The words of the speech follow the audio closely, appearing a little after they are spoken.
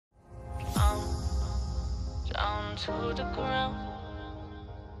down to the ground.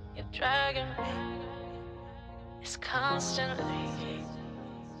 You're dragging me. It's constantly.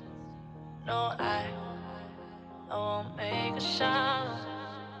 No, I won't make a sound.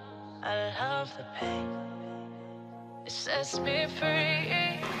 I love the pain. It sets me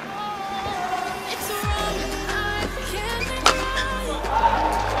free. It's wrong. I can't be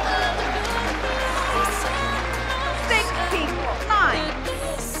 6 people. 9.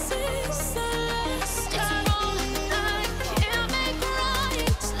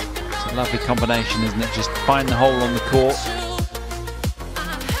 It's a lovely combination, isn't it? Just find the hole on the court.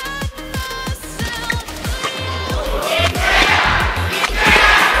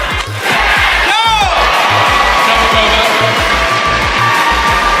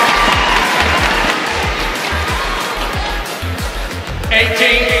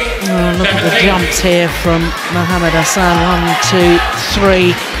 Oh, look at the jumps here from Mohammad Ahsan. 1, 2,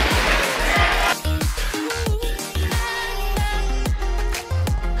 3.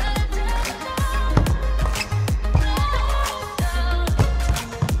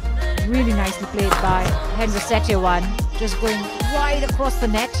 Really nicely played by Hendra Setiawan, just going wide across the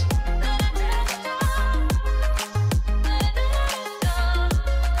net.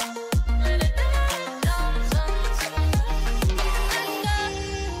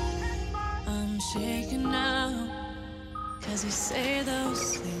 I'm shaking now, 'cause you say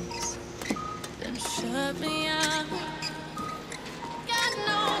those things, then shut me out. Got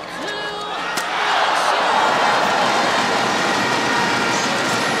no clue.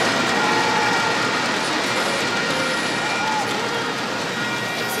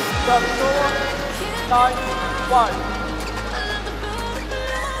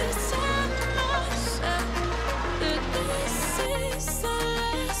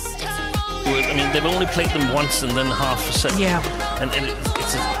 I mean, they've only played them once and then half a set. Yeah. And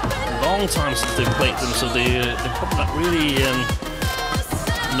it's a long time since they've played them, so they're probably not really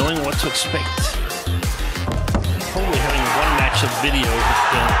knowing what to expect. Probably having one match of video,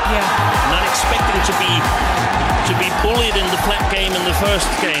 but not expecting to be bullied in the flat game in the first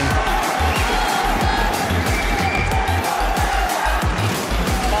game.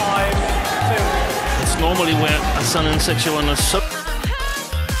 5-2. It's normally where Ahsan and Setiawan are so.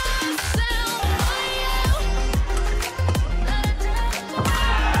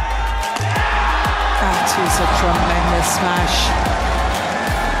 That is a tremendous smash.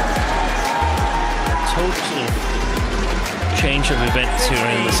 Total change of events here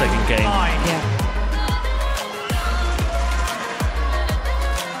in the second game. Yeah.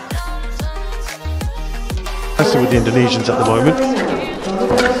 With the Indonesians at the moment.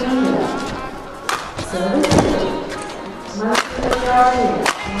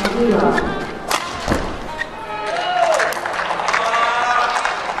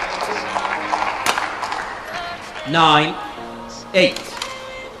 Nine, 8.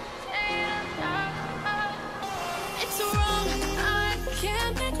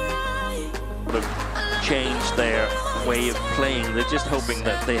 Change their way of playing. They're just hoping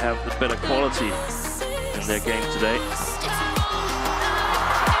that they have the better quality in their game today.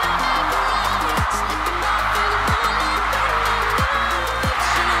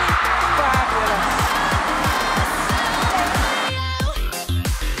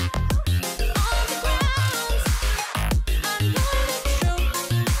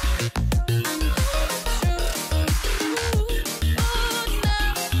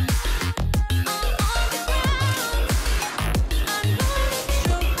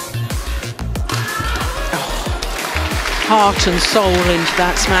 Heart and soul into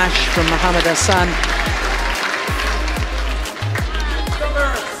that smash from Mohammad Ahsan.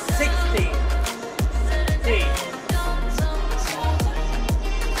 Number 16.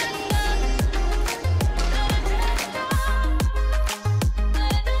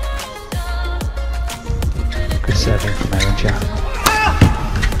 Good serving from Hendra.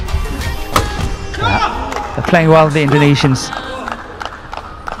 They're playing well, the Indonesians.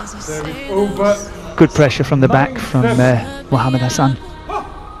 Over. Good pressure from the back from Mohammad Ahsan.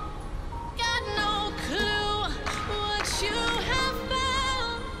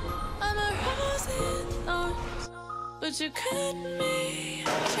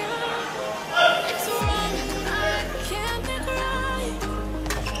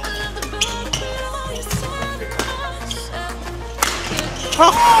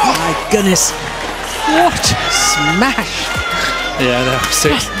 Oh my goodness, what a smash! Yeah, that was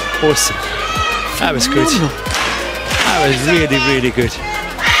awesome. That was good. That was really, really good.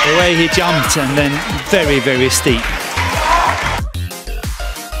 The way he jumped and then very, very steep.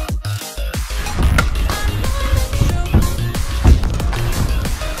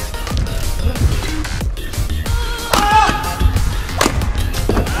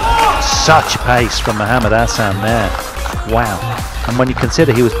 Such pace from Mohammad Ahsan there. Wow. And when you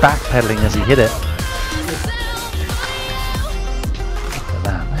consider he was backpedaling as he hit it. Look at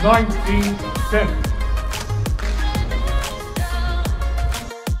that, man. 19-10.